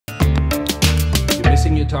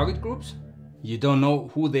Missing your target groups? You don't know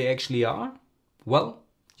who they actually are? Well,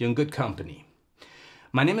 you're in good company.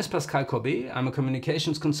 My name is Pascal Corbet. I'm a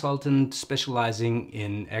communications consultant specializing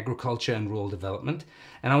in agriculture and rural development.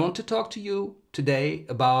 And I want to talk to you today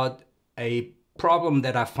about a problem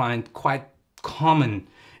that I find quite common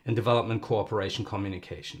in development cooperation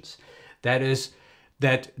communications. That is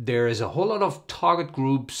that there is a whole lot of target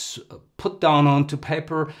groups put down onto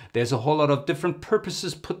paper. There's a whole lot of different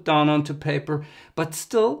purposes put down onto paper, but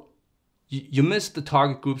still you miss the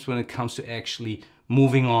target groups when it comes to actually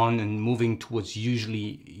moving on and moving towards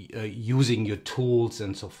usually using your tools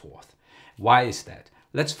and so forth. Why is that?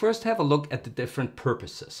 Let's first have a look at the different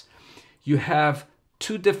purposes. You have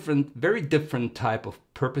two very different type of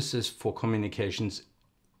purposes for communications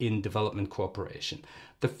in development cooperation.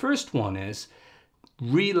 The first one is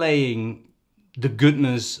relaying the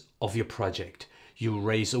goodness of your project. You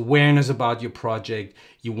raise awareness about your project.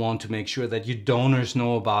 You want to make sure that your donors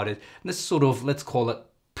know about it. And this is sort of, let's call it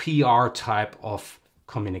PR type of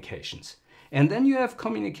communications. And then you have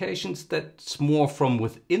communications that's more from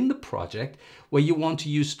within the project, where you want to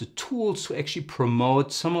use the tools to actually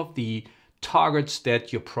promote some of the targets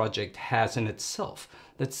that your project has in itself.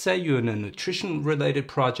 Let's say you're in a nutrition related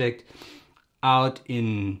project out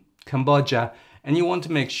in Cambodia, and you want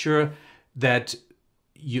to make sure that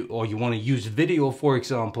you want to use video, for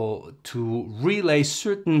example, to relay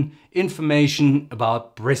certain information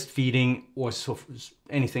about breastfeeding or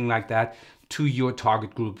anything like that to your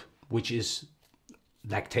target group, which is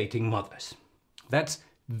lactating mothers. That's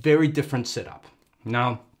very different setup.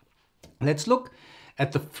 Now, let's look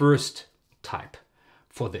at the first type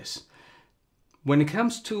for this. When it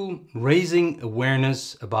comes to raising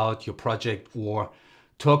awareness about your project or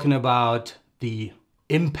talking about the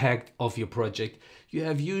impact of your project, you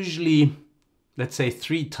have usually, let's say,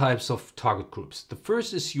 three types of target groups. The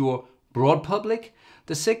first is your broad public.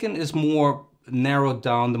 The second is more narrowed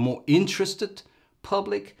down, the more interested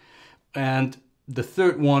public. And the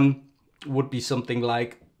third one would be something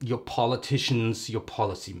like your politicians, your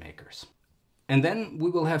policymakers. And then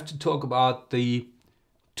we will have to talk about the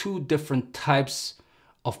two different types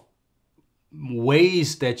of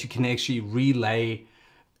ways that you can actually relay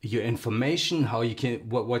your information, how you can,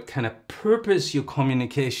 what kind of purpose your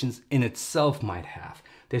communications in itself might have.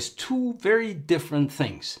 There's two very different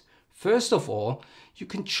things. First of all, you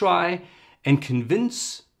can try and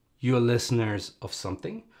convince your listeners of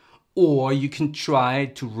something, or you can try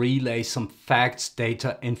to relay some facts,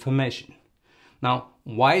 data, information. Now,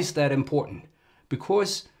 why is that important?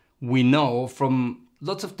 Because we know from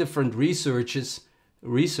lots of different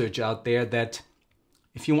research out there that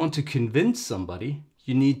if you want to convince somebody,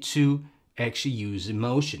 you need to actually use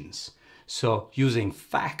emotions. So using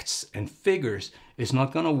facts and figures is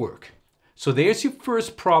not going to work. So there's your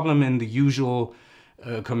first problem in the usual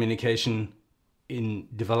communication in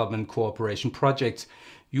development cooperation projects.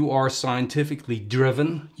 You are scientifically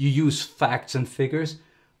driven. You use facts and figures.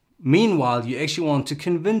 Meanwhile, you actually want to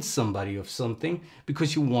convince somebody of something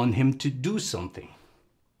because you want him to do something.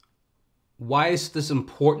 Why is this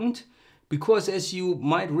important? Because as you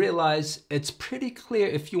might realize, it's pretty clear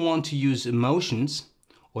if you want to use emotions,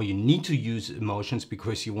 or you need to use emotions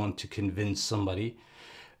because you want to convince somebody,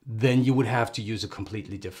 then you would have to use a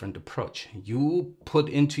completely different approach. You put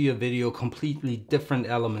into your video completely different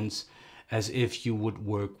elements as if you would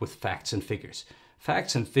work with facts and figures.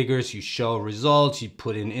 Facts and figures, you show results, you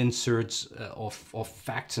put in inserts of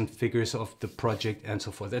facts and figures of the project and so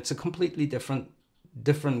forth. That's a completely different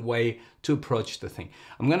way to approach the thing.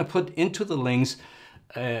 I'm going to put into the links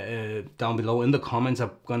down below in the comments.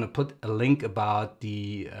 I'm going to put a link about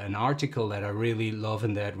an article that I really love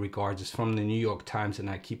in that regard. It's from the New York Times, and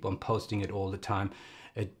I keep on posting it all the time.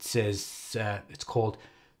 It says it's called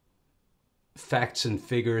Facts and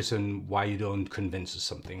Figures and Why You Don't Convince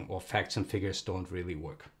Something, or Facts and Figures Don't Really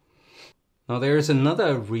Work. Now, there is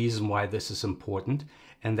another reason why this is important,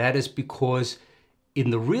 and that is because in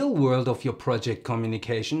the real world of your project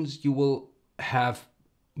communications, you will have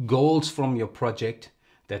goals from your project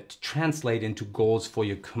that translate into goals for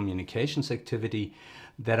your communications activity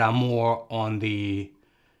that are more on the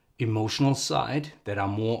emotional side, that are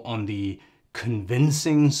more on the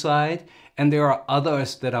convincing side, and there are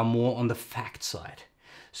others that are more on the fact side.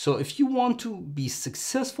 So if you want to be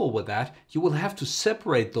successful with that, you will have to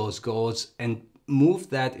separate those goals and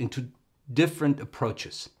move that into different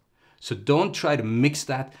approaches. So don't try to mix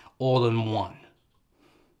that all in one.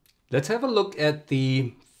 Let's have a look at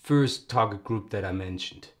the first target group that I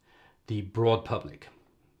mentioned, the broad public.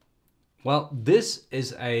 Well, this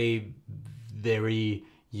is a very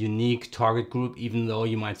unique target group, even though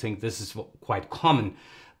you might think this is quite common.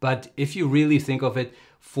 But if you really think of it,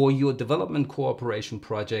 for your development cooperation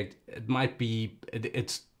project,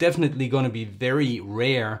 it's definitely going to be very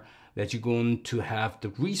rare that you're going to have the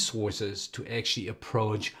resources to actually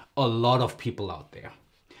approach a lot of people out there.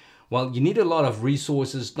 Well, you need a lot of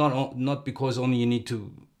resources, not because only you need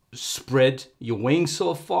to spread your wings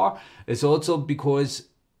so far. It's also because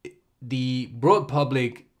the broad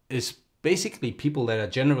public is basically people that are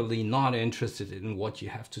generally not interested in what you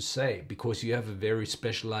have to say, because you have a very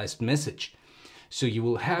specialized message. So you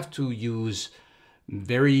will have to use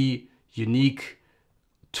very unique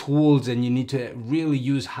tools, and you need to really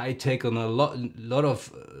use high tech on a lot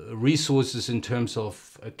of resources in terms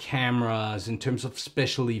of cameras, in terms of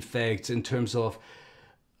special effects, in terms of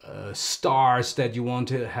stars that you want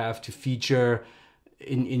to have to feature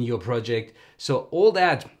in your project. So all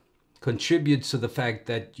that contributes to the fact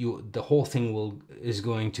that the whole thing is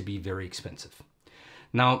going to be very expensive.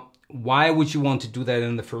 Now, why would you want to do that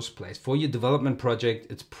in the first place? For your development project,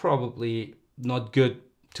 it's probably not good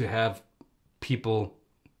to have people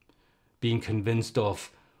being convinced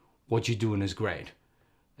of what you're doing is great.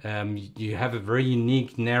 You have a very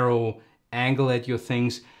unique, narrow angle at your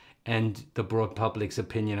things, and the broad public's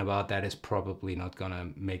opinion about that is probably not gonna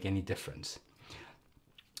make any difference.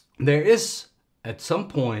 There is, at some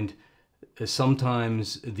point,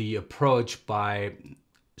 sometimes the approach by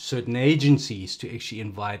certain agencies to actually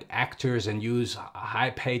invite actors and use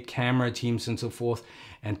high-paid camera teams and so forth,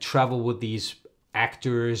 and travel with these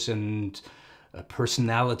actors and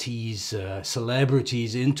personalities,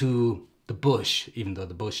 celebrities into the bush, even though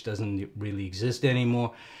the bush doesn't really exist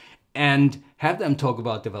anymore, and have them talk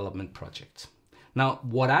about development projects. Now,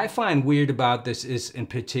 what I find weird about this is, in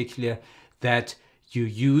particular, that you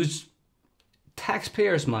use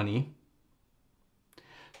taxpayers' money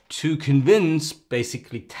to convince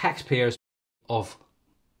basically taxpayers of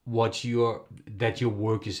that your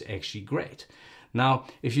work is actually great. Now,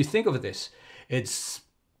 if you think of this, it's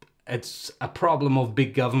a problem of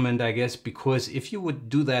big government, I guess, because if you would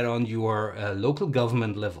do that on your local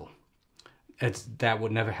government level, that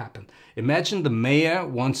would never happen. Imagine the mayor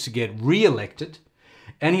wants to get re-elected,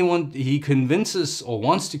 and he convinces or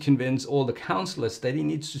wants to convince all the councillors that he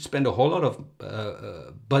needs to spend a whole lot of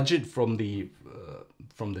budget from the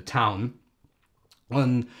town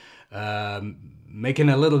on making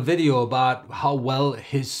a little video about how well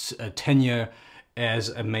his tenure as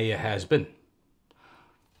a mayor has been.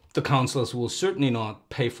 The councillors will certainly not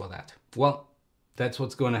pay for that. Well, that's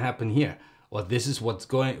what's going to happen here, or this is what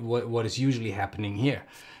is usually happening here.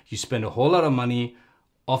 You spend a whole lot of money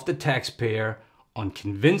of the taxpayer on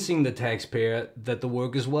convincing the taxpayer that the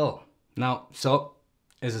work is well. Now, so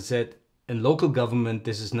as I said, in local government,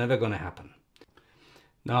 this is never going to happen.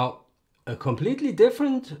 Now, a completely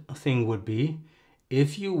different thing would be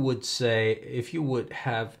if you would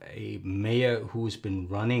have a mayor who's been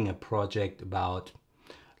running a project about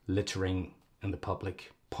littering in the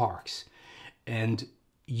public parks, and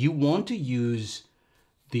you want to use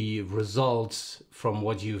the results from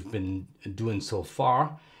what you've been doing so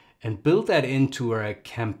far and build that into a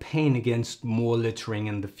campaign against more littering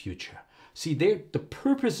in the future. See, the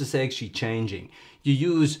purpose is actually changing. You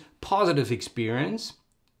use positive experience,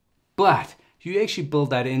 but you actually build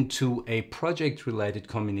that into a project-related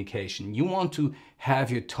communication. You want to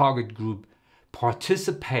have your target group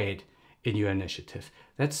participate in your initiative.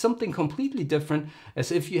 That's something completely different,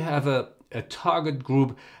 as if you have a target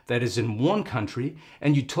group that is in one country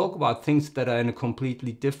and you talk about things that are in a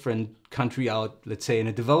completely different country out, let's say in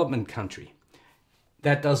a development country.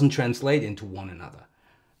 That doesn't translate into one another.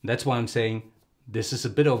 That's why I'm saying this is a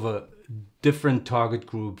bit of a different target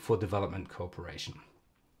group for development cooperation.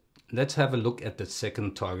 Let's have a look at the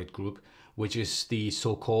second target group, which is the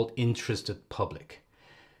so-called interested public.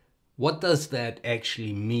 What does that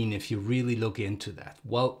actually mean if you really look into that?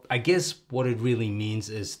 Well, I guess what it really means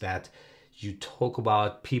is that you talk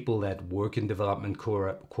about people that work in development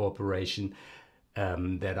cooperation,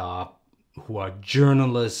 who are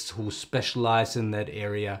journalists who specialize in that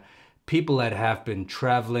area, people that have been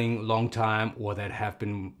traveling a long time or that have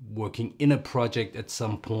been working in a project at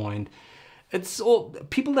some point. It's all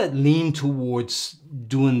people that lean towards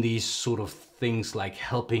doing these sort of things like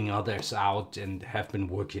helping others out and have been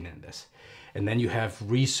working in this. And then you have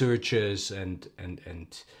researchers and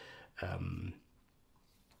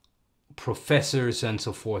professors and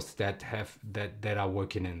so forth that are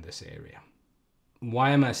working in this area. Why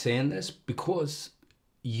am I saying this? Because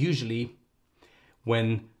usually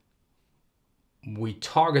when we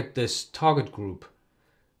target this target group,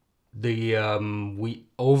 we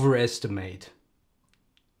overestimate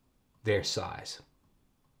their size.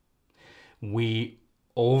 We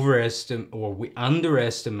we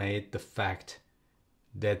underestimate the fact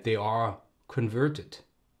that they are converted.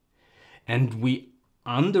 And we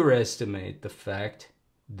underestimate the fact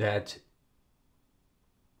that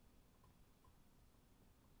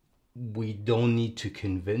we don't need to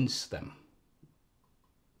convince them,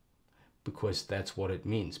 because that's what it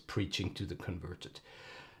means, preaching to the converted.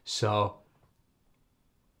 So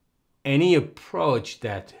any approach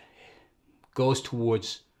that goes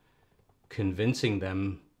towards convincing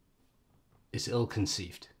them is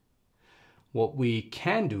ill-conceived. What we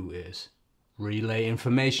can do is relay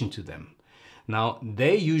information to them. Now,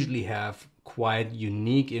 they usually have quite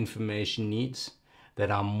unique information needs that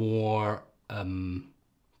are more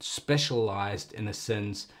specialized in a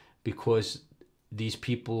sense, because these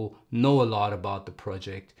people know a lot about the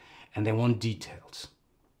project and they want details.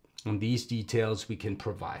 And these details we can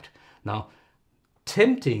provide. Now,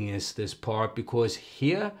 tempting is this part, because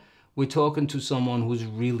here we're talking to someone who's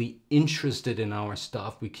really interested in our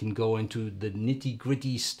stuff. We can go into the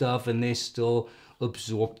nitty-gritty stuff and they still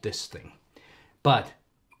absorb this thing. But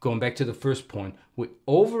going back to the first point, we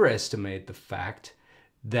overestimate the fact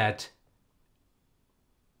that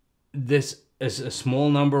this is a small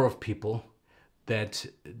number of people, that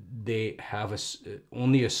they have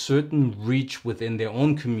only a certain reach within their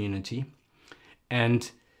own community,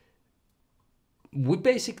 and we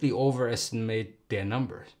basically overestimate their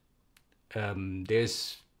numbers.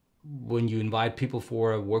 When you invite people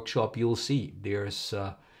for a workshop, you'll see there's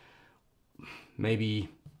maybe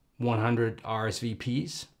 100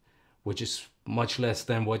 RSVPs, which is much less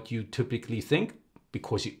than what you typically think,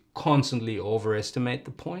 because you constantly overestimate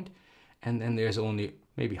the point. And then there's only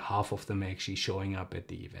maybe half of them actually showing up at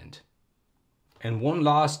the event. And one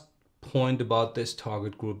last point about this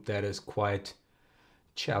target group that is quite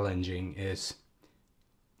challenging is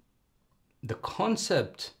the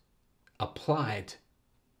concept applied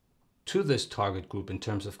to this target group in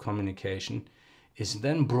terms of communication is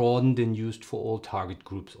then broadened and used for all target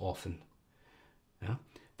groups often. Yeah?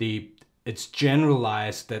 It's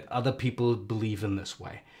generalized that other people believe in this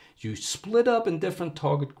way. You split up in different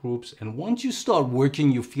target groups, and once you start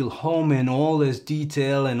working, you feel home in all this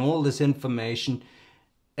detail and all this information,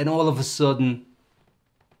 and all of a sudden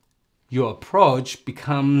your approach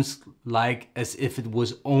becomes like as if it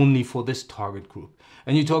was only for this target group.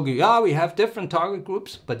 And you talk, yeah, we have different target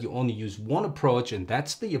groups, but you only use one approach, and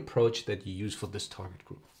that's the approach that you use for this target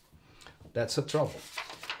group. That's a trouble.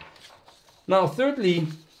 Now, thirdly,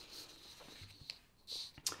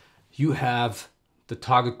 you have the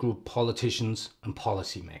target group politicians and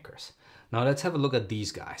policymakers. Now let's have a look at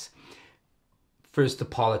these guys. First, the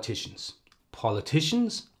politicians.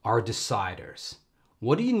 Politicians are deciders.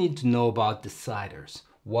 What do you need to know about deciders?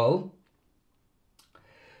 Well,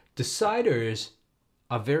 deciders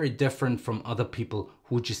are very different from other people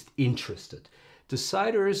who are just interested.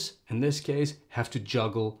 Deciders, in this case, have to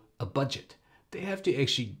juggle a budget. They have to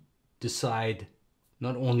actually decide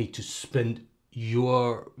not only to spend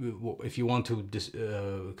if you want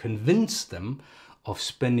to convince them of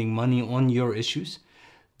spending money on your issues,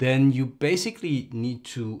 then you basically need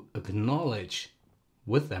to acknowledge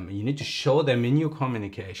with them, and you need to show them in your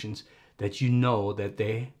communications that you know that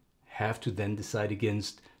they have to then decide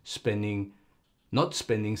against not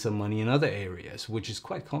spending some money in other areas, which is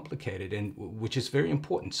quite complicated and which is very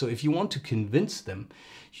important. So if you want to convince them,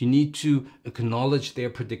 you need to acknowledge their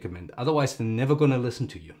predicament. Otherwise, they're never going to listen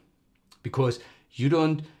to you. Because if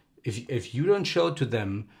you don't show to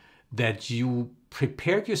them that you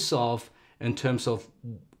prepared yourself in terms of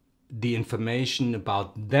the information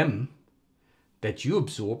about them that you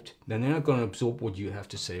absorbed, then they're not going to absorb what you have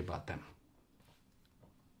to say about them.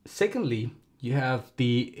 Secondly, you have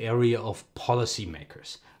the area of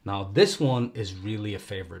policymakers. Now, this one is really a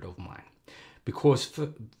favorite of mine, because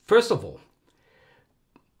first of all,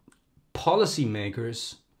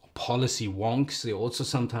 policymakers, policy wonks, they're also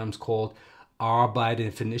sometimes called, are by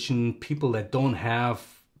definition people that don't have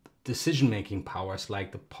decision-making powers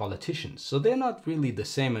like the politicians. So they're not really the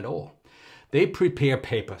same at all. They prepare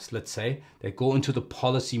papers, let's say, that go into the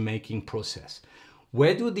policy-making process.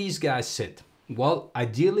 Where do these guys sit? Well,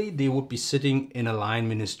 ideally, they would be sitting in a line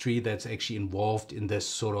ministry that's actually involved in this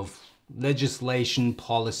sort of legislation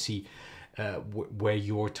policy where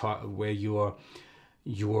your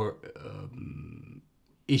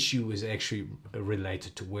issue is actually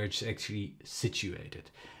related to, where it's actually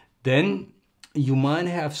situated. Then you might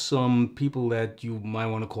have some people that you might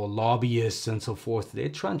want to call lobbyists and so forth. They're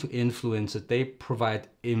trying to influence it. They provide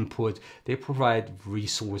input. They provide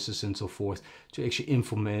resources and so forth to actually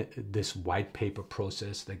implement this white paper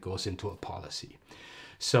process that goes into a policy.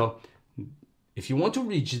 So if you want to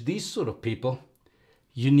reach these sort of people,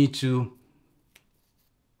 you need to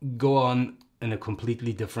go on in a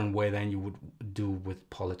completely different way than you would do with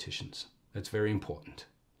politicians. That's very important.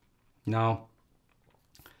 Now,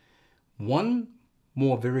 one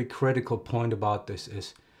more very critical point about this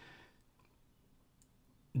is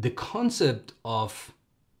the concept of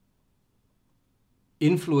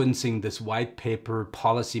influencing this white paper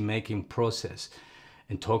policy making process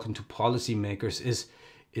and talking to policymakers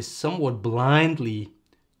is somewhat blindly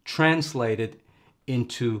translated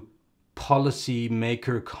into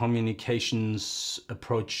policymaker communications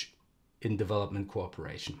approach in development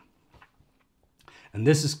cooperation. And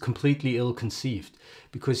this is completely ill-conceived,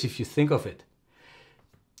 because if you think of it,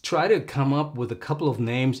 try to come up with a couple of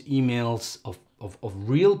names, emails of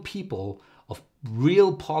real people, of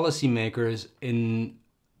real policymakers in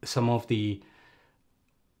some of the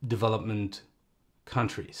development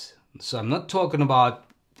countries. So I'm not talking about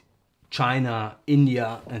China,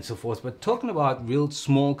 India, and so forth, but talking about real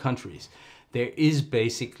small countries. There is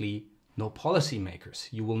basically no policymakers.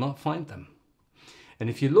 You will not find them. And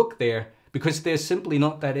if you look there, because there's simply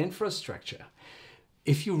not that infrastructure,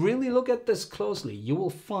 if you really look at this closely, you will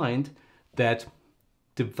find that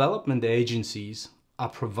development agencies are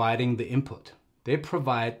providing the input. They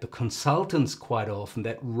provide the consultants quite often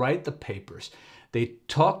that write the papers. They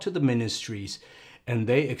talk to the ministries and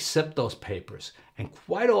they accept those papers. And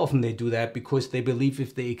quite often they do that because they believe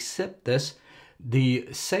if they accept this, the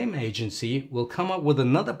same agency will come up with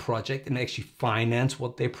another project and actually finance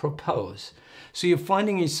what they propose. So you're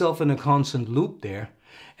finding yourself in a constant loop there,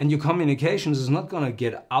 and your communications is not going to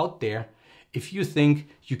get out there if you think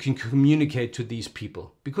you can communicate to these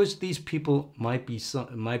people, because these people might be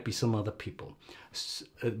some other people.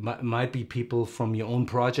 It might be people from your own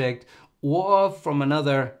project or from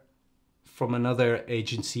another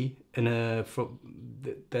agency,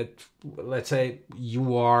 that let's say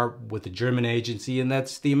you are with the German agency and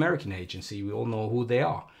that's the American agency. We all know who they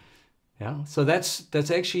are. Yeah, so that's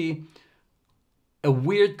actually a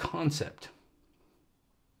weird concept.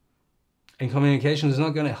 And communication is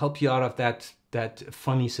not going to help you out of that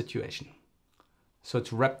funny situation. So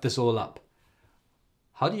to wrap this all up,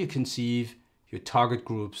 how do you conceive your target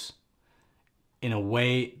groups in a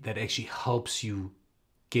way that actually helps you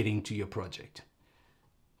getting to your project?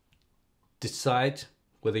 Decide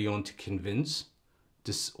whether you want to convince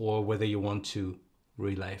this or whether you want to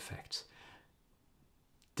relay facts.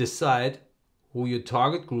 Decide who your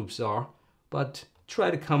target groups are, but try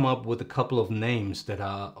to come up with a couple of names that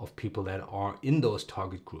are of people that are in those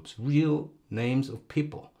target groups. Real names of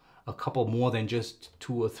people, a couple more than just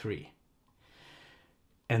 2 or 3.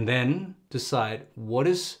 And then decide what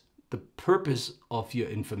is the purpose of your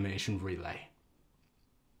information relay.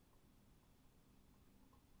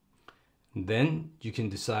 And then you can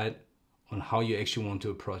decide on how you actually want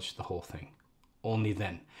to approach the whole thing. Only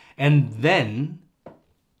then. And then,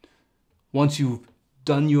 once you've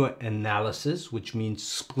done your analysis, which means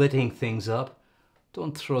splitting things up,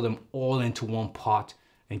 don't throw them all into one pot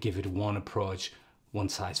and give it one approach, one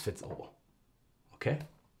size fits all. Okay?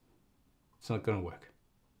 It's not going to work.